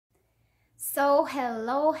So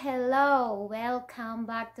hello, welcome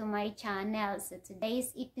back to my channel. So today's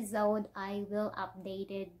episode I will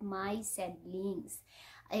updated my seedlings.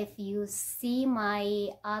 If you see my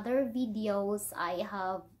other videos, I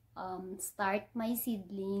have start my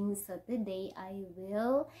seedlings. So today I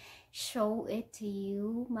will show it to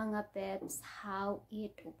you mga peps how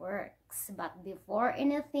it works. But before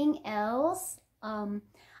anything else,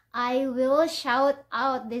 I will shout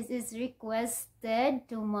out. This is requested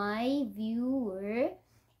to my viewer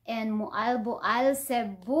and Mualboal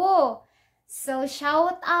Cebu. So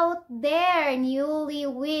shout out there,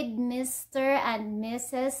 newlywed Mr. and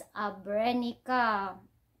Mrs. Abrenica.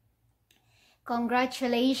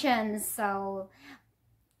 Congratulations. So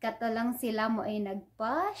kato lang sila mo ay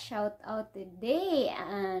nagpa-shout out today.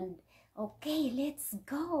 And okay, let's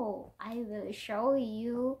go. I will show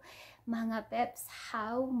you mga peps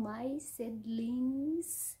how my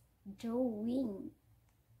seedlings doing.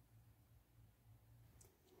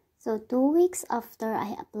 So 2 weeks after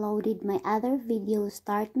I uploaded my other video,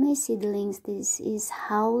 Start My Seedlings, this is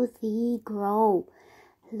how they grow.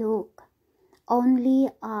 Look, only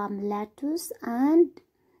lettuce and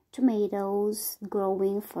tomatoes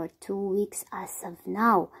growing for 2 weeks as of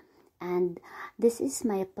now. And this is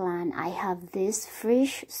my plan. I have this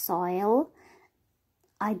fresh soil.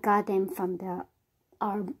 I got them from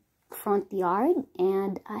our front yard,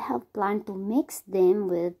 and I have planned to mix them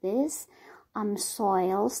with this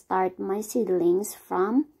soil. Start My Seedlings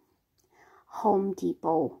from Home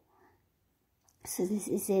Depot. So this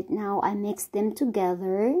is it. Now I mix them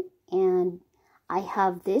together, and I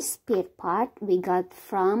have this pit pot we got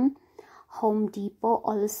from Home Depot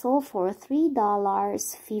also for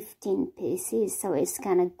 $3.15. So it's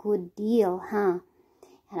kind of good deal, huh?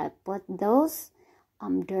 And I put those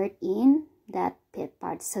dirt in that pit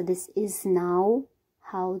pot. So this is now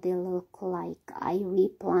how they look like. I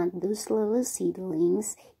replant those little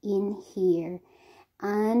seedlings in here,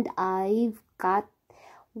 and I've got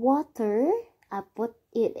water. I put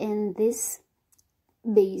it in this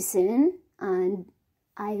basin, and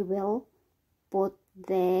I will put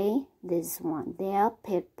the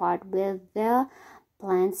pit pot with the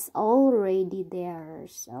plants already there.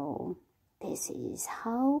 So this is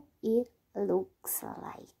how it looks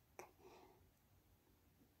like.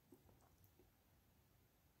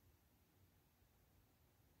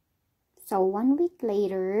 So 1 week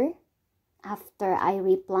later, after I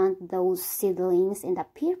replant those seedlings in the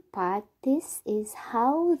pit pot, this is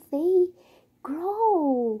how they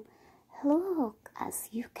grow. Look, as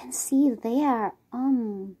you can see there,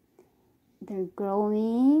 they're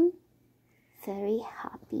growing very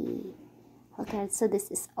happy. Okay, so this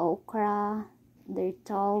is okra. They're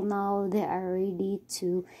tall now. They are ready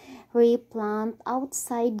to replant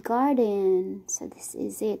outside garden. So this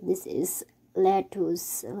is it. This is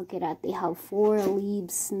lettuce. Look at that. They have 4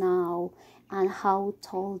 leaves now, and how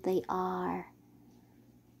tall they are.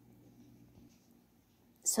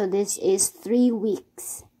 So this is 3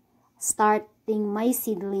 weeks. Starting my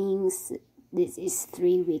seedlings. This is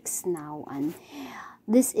 3 weeks now, and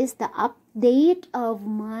this is the update of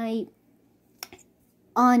my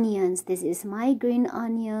onions. This is my green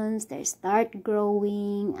onions. They start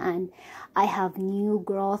growing, and I have new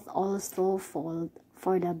growth also for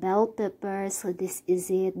the bell pepper. So this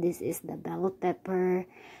is it. This is the bell pepper,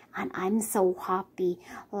 and I'm so happy.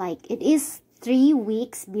 Like, it is 3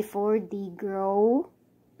 weeks before they grow.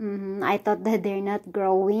 I thought that they're not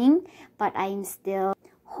growing, but I'm still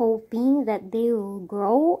hoping that they will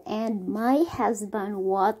grow, and my husband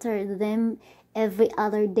water them every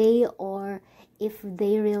other day, or if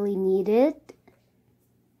they really need it.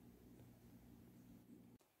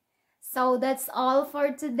 So that's all for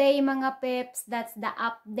today mga peps. That's the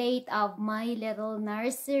update of my little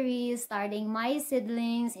nursery, starting my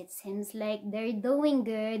seedlings. It seems like they're doing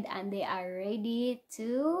good, and they are ready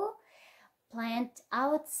to plant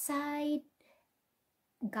outside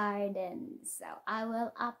garden. So I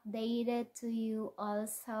will update it to you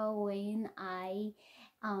also when I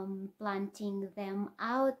planting them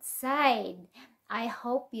outside. I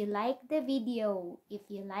hope you like the video.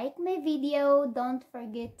 If you like my video, don't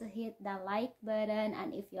forget to hit the like button,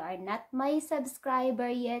 and if you are not my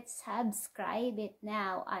subscriber yet, subscribe it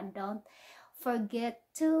now, and don't forget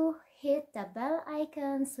to hit the bell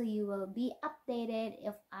icon so you will be updated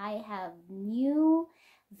if I have new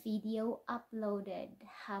video uploaded.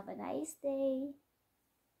 Have a nice day.